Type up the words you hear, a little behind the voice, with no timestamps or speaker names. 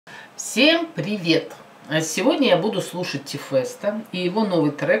Всем привет! Сегодня я буду слушать Тифеста и его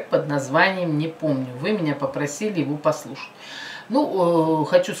новый трек под названием «Не помню». Вы меня попросили его послушать. Ну,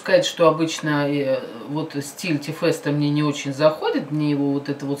 хочу сказать, что обычно вот стиль Тифеста мне не очень заходит, мне его вот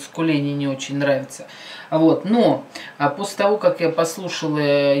это вот скуление не очень нравится. Но после того, как я послушала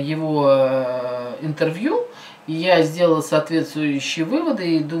его интервью, я сделала соответствующие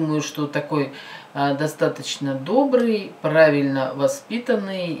выводы и думаю, что такой достаточно добрый, правильно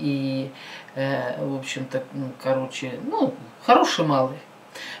воспитанный и, в общем-то, хороший малый.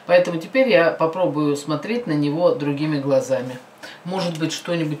 Поэтому теперь я попробую смотреть на него другими глазами. Может быть,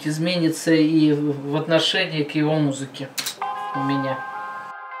 что-нибудь изменится и в отношении к его музыке у меня.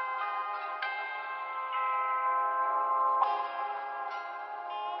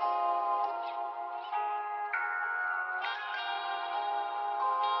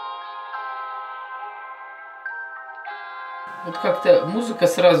 Вот как-то музыка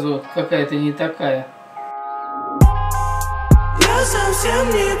сразу какая-то не такая. Я совсем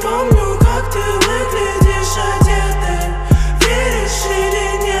не помню, как ты выглядишь одетой. Веришь или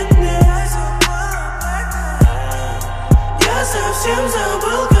нет мне? Я совсем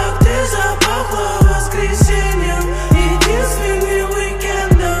забыл, как ты запахла воскресеньем, единственным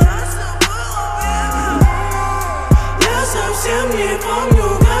уикендом. Я совсем не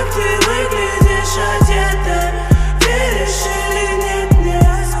помню, как ты выглядишь одетой. Веришь или нет мне?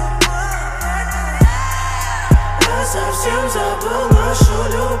 Я совсем забыл нашу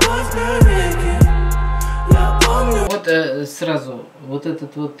любовь навеки. Я помню. Вот сразу вот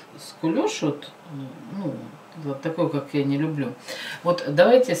этот вот скулёж, вот такой, как я не люблю. Вот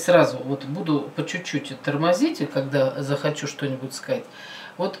давайте сразу, вот буду по чуть-чуть тормозить, когда захочу что-нибудь сказать.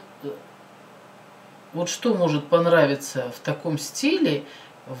 Вот что может понравиться в таком стиле,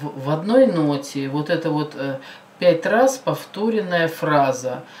 в одной ноте, вот это вот 5 раз повторенная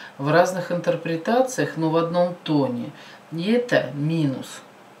фраза в разных интерпретациях, но в одном тоне. И это минус.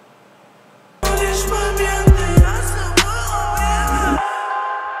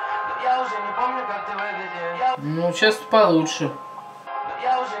 Ну, сейчас получше.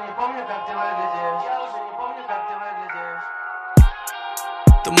 Я уже не помню, как ты выглядишь. Я уже не помню, как ты выглядишь.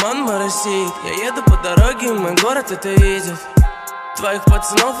 Туман моросит, я еду по дороге, и мой город это видит. Твоих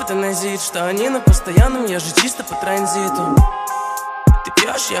пацанов это назит, что они на постоянном, я же чисто по транзиту. Ты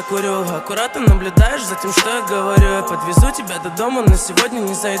пьешь, я курю, аккуратно наблюдаешь за тем, что я говорю. Я подвезу тебя до дома, но сегодня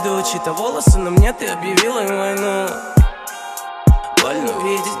не зайду. Чьи-то волосы на мне, ты объявила им войну. Больно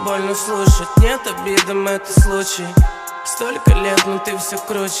видеть, больно слушать, нет обидам, это случай. Столько лет, но ты все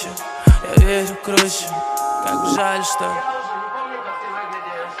круче, я верю круче. Как жаль, что...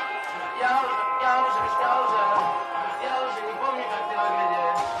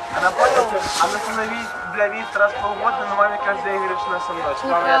 Она поняла, она становилась для вид раз в полгода, но маме каждый день говорит, что она со мной.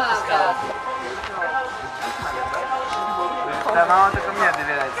 Мама не отпускала. Да, мама только мне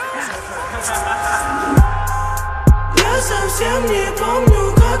доверяет. Я совсем не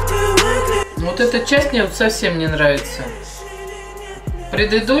помню, как ты выглядишь. Вот эта часть мне вот совсем не нравится.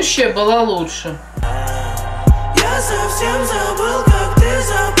 Предыдущая была лучше. Я совсем забыл, как ты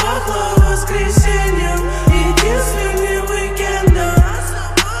запахла воскресеньем, единственным уикендом.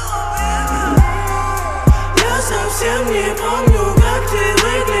 Я совсем не помню, как ты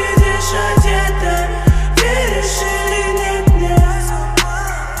выглядишь одетой. Веришь или нет мне?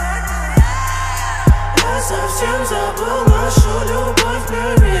 Я совсем забыл нашу любовь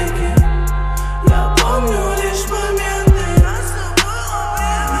навеки. Я помню лишь моменты.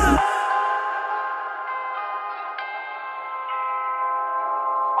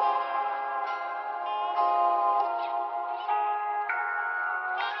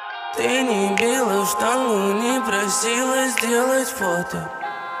 Ты не била в штангу, не просила сделать фото.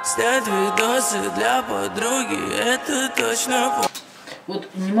 Снять видосы для подруги, это точно. Вот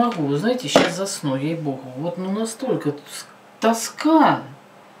не могу, вы знаете, сейчас засну, ей-богу. Вот настолько тоска.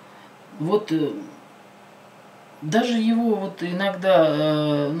 Вот даже его вот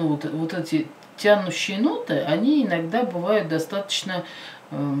иногда, вот эти тянущие ноты, они иногда бывают достаточно,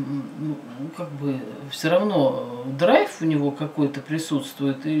 все равно драйв у него какой-то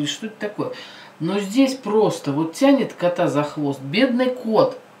присутствует, или что-то такое. Но здесь просто вот тянет кота за хвост. Бедный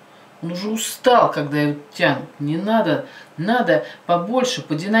кот. Он уже устал, когда его тянут. Не надо, надо побольше,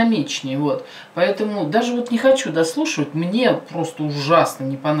 подинамичнее. Вот. Поэтому даже вот не хочу дослушивать, мне просто ужасно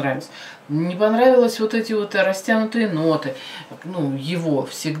не понравилось. Не понравилось вот эти вот растянутые ноты, ну, его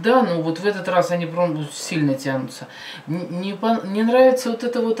всегда, но вот в этот раз они прям сильно тянутся. Не нравится вот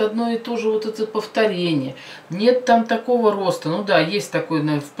это вот одно и то же вот это повторение. Нет там такого роста. Ну да, есть такой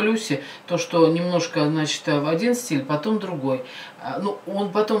в плюсе, то, что немножко, значит, в один стиль, потом другой. Ну,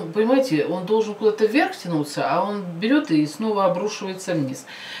 он потом, понимаете, он должен куда-то вверх тянуться, а он берет и снова обрушивается вниз.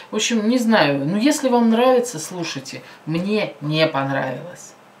 В общем, не знаю, но если вам нравится, слушайте. Мне не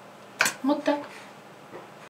понравилось. Вот так.